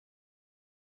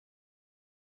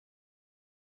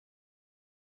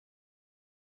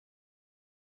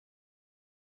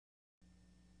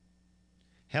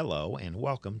Hello and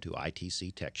welcome to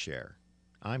ITC Techshare.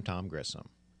 I'm Tom Grissom.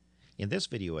 In this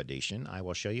video edition, I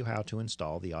will show you how to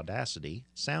install the Audacity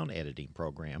sound editing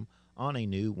program on a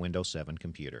new Windows 7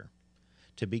 computer.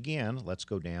 To begin, let's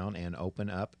go down and open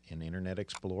up an Internet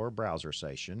Explorer browser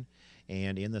session,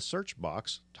 and in the search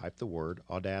box, type the word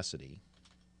Audacity.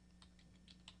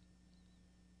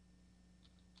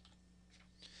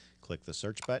 Click the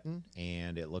search button,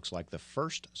 and it looks like the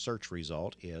first search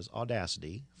result is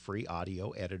Audacity, free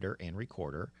audio editor and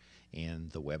recorder, and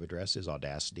the web address is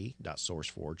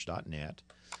audacity.sourceforge.net.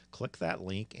 Click that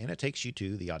link, and it takes you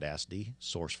to the Audacity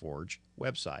SourceForge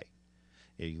website.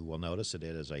 You will notice that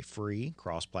it is a free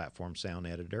cross-platform sound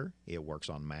editor. It works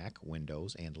on Mac,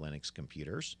 Windows, and Linux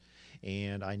computers,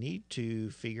 and I need to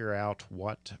figure out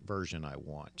what version I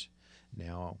want.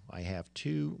 Now, I have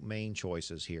two main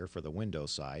choices here for the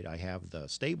Windows side. I have the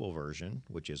stable version,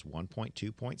 which is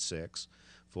 1.2.6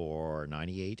 for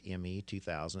 98ME,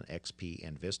 2000 XP,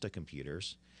 and Vista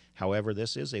computers. However,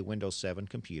 this is a Windows 7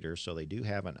 computer, so they do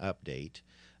have an update,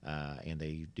 and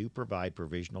they do provide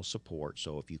provisional support.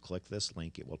 So if you click this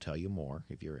link, it will tell you more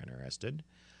if you're interested.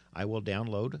 I will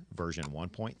download version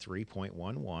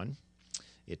 1.3.11.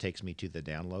 It takes me to the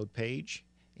download page.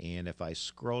 And if I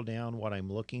scroll down, what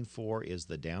I'm looking for is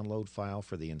the download file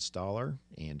for the installer,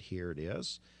 and here it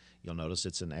is. You'll notice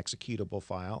it's an executable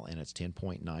file, and it's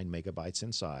 10.9 megabytes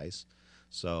in size.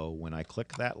 So when I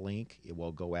click that link, it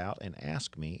will go out and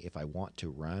ask me if I want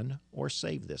to run or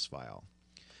save this file.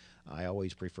 I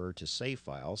always prefer to save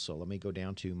files, so let me go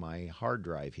down to my hard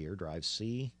drive here, drive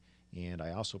C, and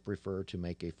I also prefer to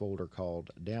make a folder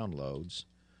called Downloads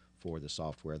for the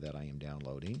software that I am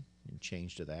downloading. And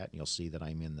change to that, and you'll see that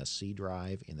I'm in the C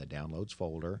drive in the Downloads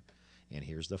folder, and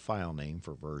here's the file name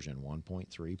for version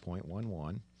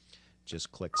 1.3.11.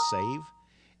 Just click Save,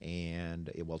 and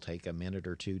it will take a minute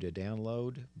or two to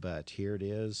download, but here it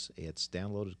is. It's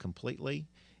downloaded completely,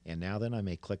 and now then I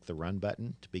may click the Run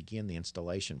button to begin the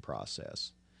installation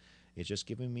process. It's just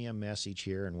giving me a message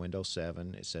here in Windows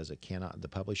 7. It says the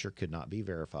publisher could not be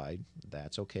verified.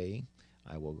 That's okay.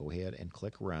 I will go ahead and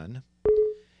click Run.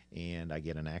 And I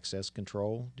get an access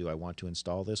control. Do I want to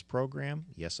install this program?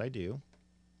 Yes, I do.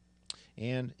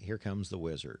 And here comes the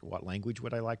wizard. What language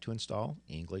would I like to install?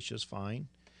 English is fine.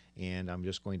 And I'm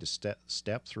just going to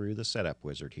step through the setup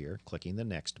wizard here, clicking the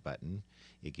Next button.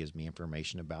 It gives me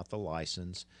information about the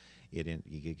license.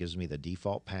 It gives me the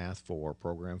default path for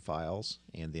program files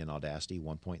and then Audacity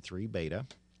 1.3 beta.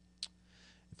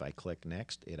 If I click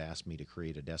Next, it asks me to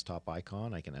create a desktop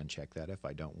icon. I can uncheck that if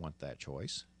I don't want that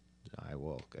choice. I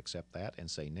will accept that and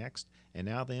say Next. And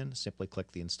now then, simply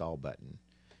click the Install button.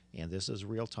 And this is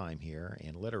real time here,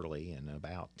 and literally in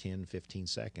about 10-15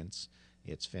 seconds,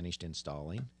 it's finished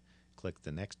installing. Click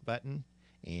the Next button,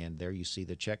 and there you see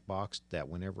the checkbox that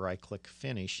whenever I click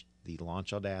Finish, the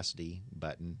Launch Audacity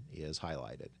button is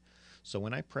highlighted. So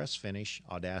when I press Finish,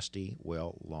 Audacity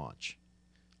will launch.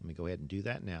 Let me go ahead and do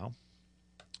that now.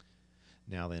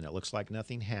 Now then, it looks like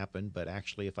nothing happened, but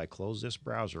actually if I close this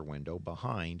browser window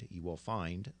behind, you will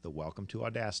find the Welcome to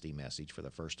Audacity message for the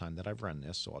first time that I've run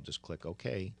this, so I'll just click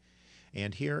OK.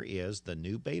 And here is the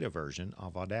new beta version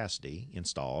of Audacity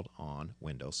installed on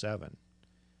Windows 7.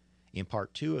 In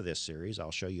part 2 of this series,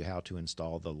 I'll show you how to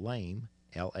install the LAME,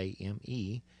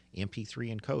 L-A-M-E,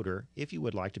 MP3 encoder if you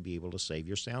would like to be able to save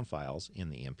your sound files in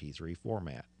the MP3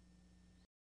 format.